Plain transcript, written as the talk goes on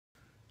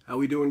How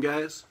we doing,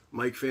 guys?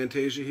 Mike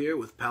Fantasia here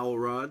with Powell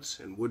Rods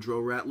and Woodrow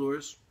Rat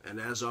Lures, and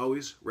as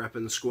always,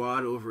 repping the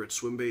squad over at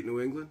Swimbait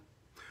New England.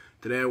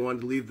 Today I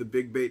wanted to leave the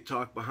big bait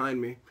talk behind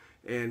me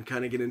and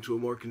kind of get into a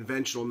more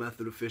conventional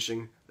method of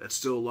fishing that's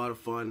still a lot of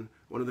fun,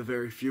 one of the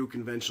very few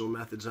conventional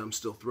methods I'm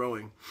still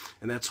throwing,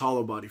 and that's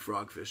hollow body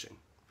frog fishing.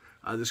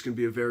 This can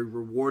be a very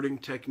rewarding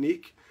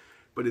technique,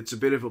 but it's a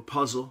bit of a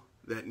puzzle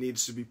that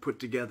needs to be put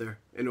together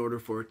in order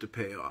for it to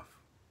pay off.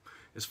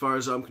 As far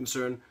as I'm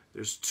concerned,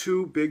 there's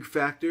two big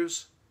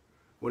factors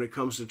when it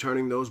comes to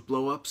turning those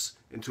blow-ups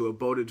into a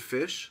boated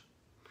fish,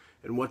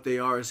 and what they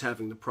are is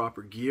having the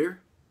proper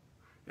gear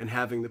and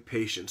having the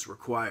patience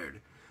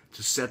required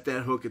to set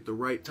that hook at the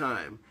right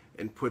time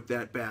and put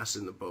that bass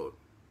in the boat.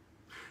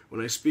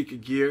 When I speak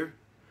of gear,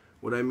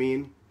 what I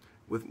mean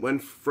when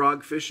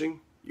frog fishing,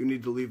 you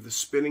need to leave the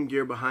spinning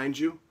gear behind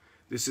you.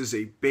 This is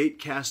a bait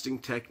casting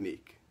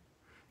technique.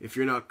 If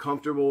you're not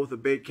comfortable with a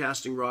bait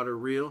casting rod or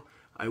reel,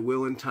 I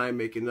will in time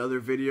make another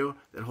video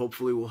that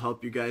hopefully will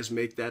help you guys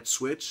make that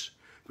switch.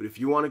 But if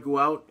you want to go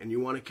out and you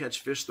want to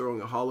catch fish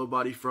throwing a hollow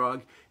body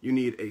frog, you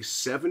need a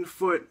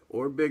 7-foot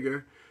or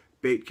bigger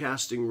bait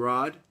casting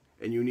rod,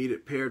 and you need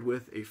it paired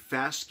with a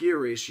fast gear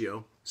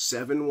ratio,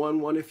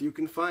 7-1-1 if you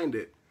can find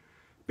it,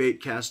 bait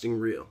casting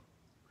reel.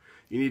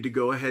 You need to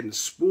go ahead and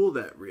spool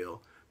that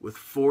reel with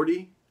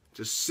 40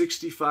 to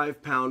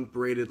 65 pound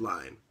braided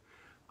line.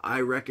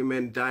 I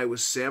recommend Daiwa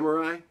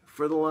Samurai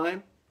for the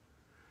line,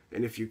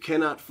 and if you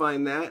cannot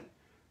find that,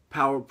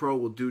 Power Pro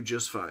will do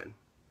just fine.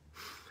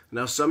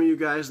 Now, some of you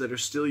guys that are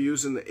still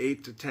using the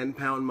 8 to 10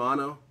 pound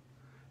mono,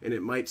 and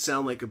it might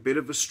sound like a bit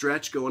of a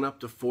stretch going up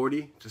to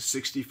 40 to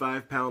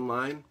 65 pound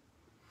line,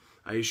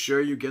 I assure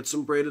you, get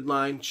some braided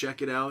line,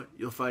 check it out.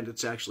 You'll find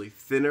it's actually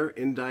thinner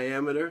in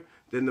diameter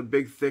than the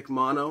big thick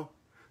mono.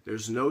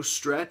 There's no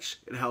stretch.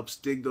 It helps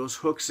dig those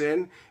hooks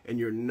in, and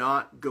you're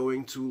not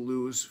going to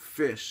lose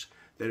fish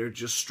that are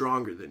just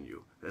stronger than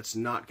you. That's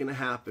not going to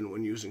happen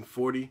when using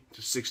 40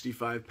 to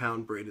 65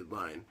 pound braided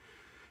line.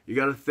 You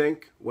got to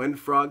think, when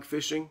frog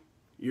fishing,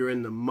 you're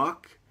in the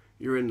muck,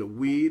 you're in the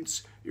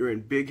weeds, you're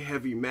in big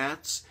heavy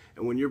mats,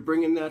 and when you're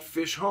bringing that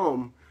fish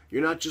home,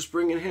 you're not just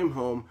bringing him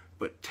home,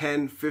 but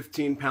 10,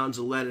 15 pounds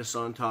of lettuce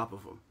on top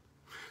of him.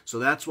 So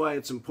that's why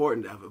it's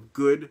important to have a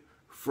good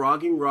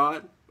frogging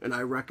rod, and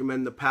I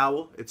recommend the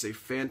Powell. It's a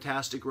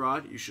fantastic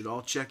rod. You should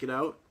all check it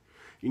out.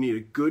 You need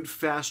a good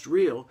fast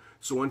reel,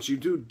 so once you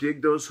do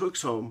dig those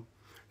hooks home,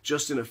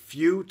 just in a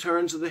few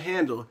turns of the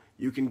handle,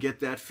 you can get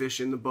that fish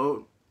in the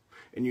boat.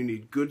 And you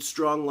need good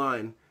strong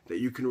line that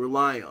you can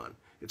rely on.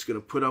 It's going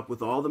to put up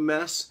with all the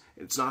mess,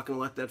 it's not going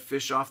to let that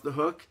fish off the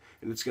hook,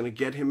 and it's going to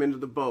get him into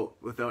the boat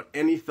without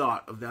any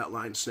thought of that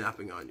line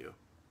snapping on you.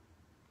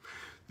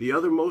 The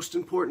other most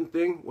important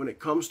thing when it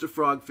comes to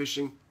frog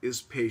fishing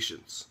is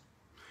patience.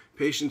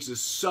 Patience is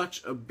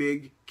such a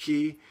big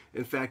key.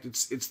 In fact,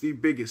 it's the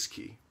biggest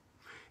key.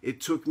 It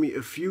took me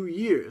a few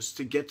years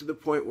to get to the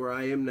point where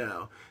I am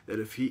now, that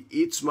if he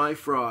eats my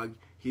frog,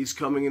 he's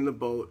coming in the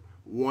boat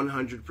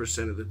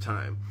 100% of the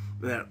time.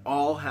 And that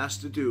all has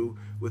to do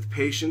with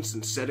patience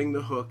and setting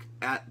the hook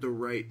at the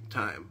right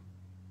time.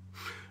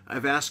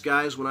 I've asked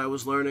guys when I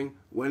was learning,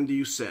 when do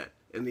you set?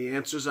 And the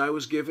answers I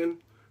was given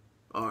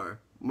are,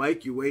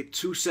 Mike, you wait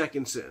 2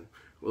 seconds in.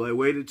 Well, I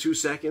waited 2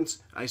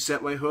 seconds, I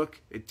set my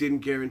hook, it didn't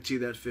guarantee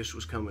that fish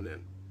was coming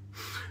in.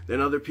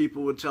 Then other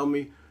people would tell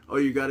me, oh,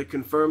 you got to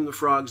confirm the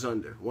frog's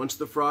under. Once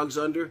the frog's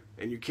under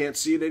and you can't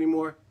see it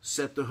anymore,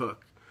 set the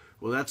hook.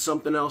 Well, that's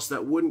something else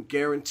that wouldn't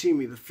guarantee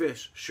me the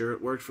fish. Sure,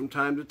 it worked from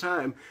time to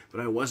time, but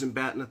I wasn't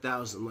batting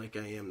 1,000 like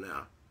I am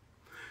now.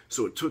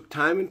 So it took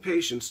time and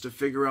patience to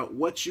figure out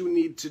what you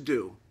need to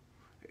do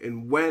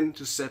and when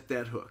to set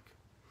that hook.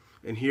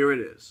 And here it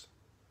is.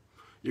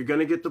 You're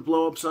going to get the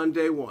blow-ups on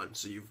day one,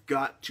 so you've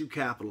got to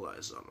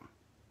capitalize on them.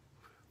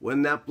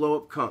 When that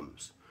blow-up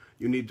comes,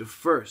 you need to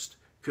first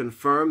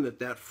confirm that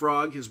that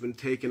frog has been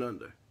taken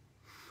under.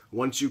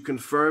 Once you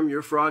confirm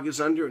your frog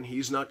is under and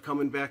he's not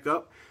coming back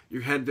up,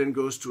 your head then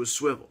goes to a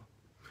swivel.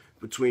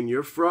 Between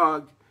your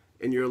frog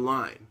and your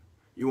line,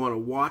 you want to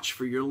watch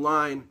for your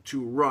line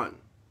to run.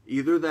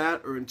 Either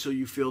that or until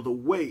you feel the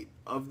weight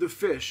of the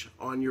fish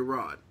on your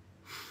rod.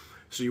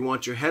 So you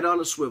want your head on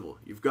a swivel.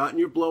 You've gotten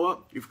your blow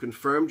up, you've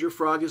confirmed your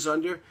frog is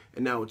under,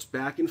 and now it's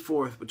back and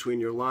forth between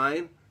your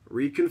line,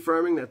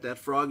 reconfirming that that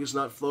frog is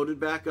not floated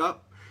back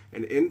up,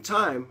 and in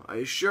time, I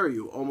assure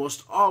you,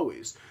 almost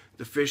always,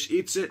 the fish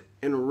eats it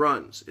and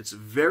runs. It's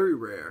very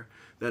rare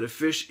that a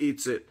fish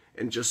eats it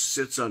and just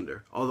sits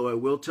under, although I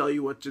will tell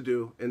you what to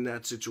do in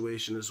that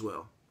situation as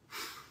well.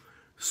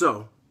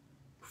 So,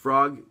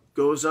 frog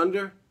goes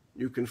under,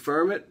 you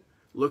confirm it,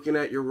 looking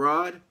at your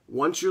rod.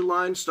 Once your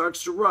line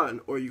starts to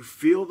run, or you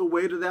feel the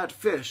weight of that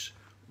fish,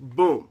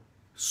 boom,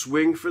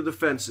 swing for the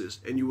fences,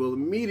 and you will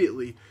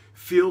immediately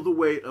feel the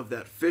weight of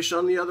that fish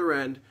on the other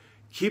end.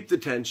 Keep the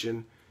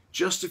tension,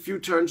 just a few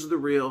turns of the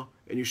reel,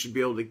 and you should be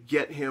able to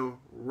get him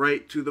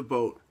right to the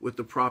boat with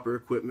the proper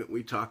equipment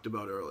we talked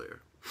about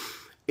earlier.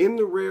 In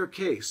the rare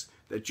case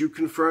that you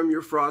confirm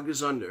your frog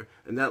is under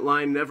and that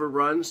line never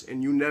runs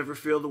and you never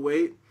feel the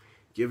weight,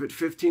 Give it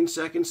 15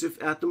 seconds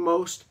if at the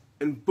most,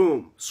 and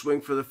boom,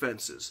 swing for the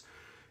fences.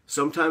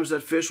 Sometimes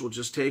that fish will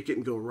just take it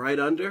and go right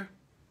under.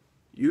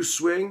 You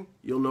swing,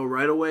 you'll know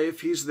right away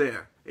if he's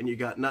there, and you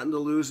got nothing to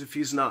lose if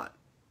he's not.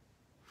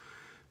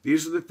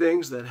 These are the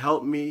things that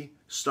help me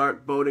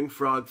start boating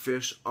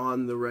frogfish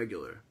on the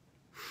regular.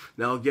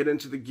 Now I'll get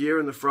into the gear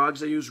and the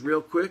frogs I use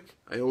real quick.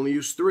 I only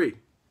use 3.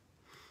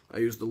 I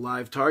use the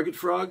live target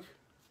frog,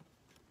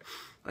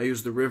 I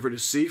use the river to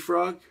sea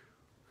frog,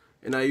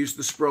 and I use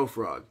the Spro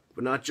frog.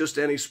 But not just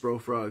any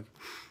Spro frog.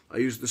 I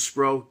use the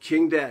Spro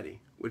King Daddy,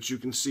 which you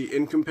can see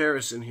in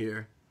comparison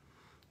here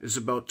is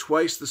about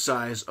twice the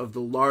size of the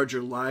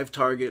larger live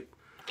target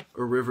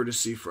or river to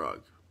sea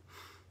frog.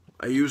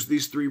 I use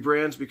these 3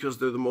 brands because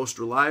they're the most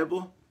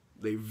reliable.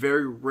 They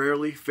very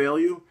rarely fail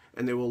you,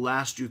 and they will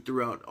last you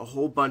throughout a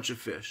whole bunch of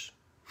fish.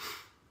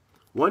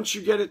 Once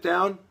you get it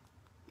down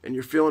and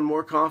you're feeling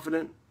more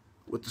confident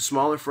with the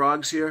smaller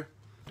frogs here,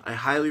 I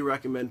highly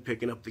recommend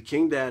picking up the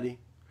King Daddy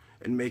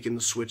and making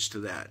the switch to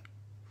that.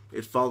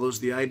 It follows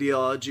the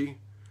ideology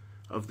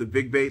of the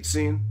big bait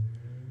scene.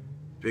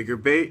 Bigger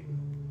bait,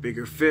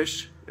 bigger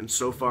fish, and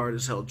so far it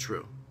has held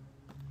true.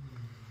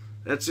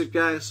 That's it,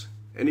 guys.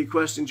 Any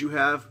questions you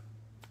have,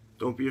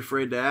 don't be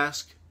afraid to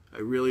ask. I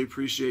really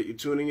appreciate you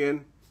tuning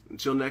in.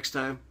 Until next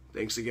time,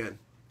 thanks again.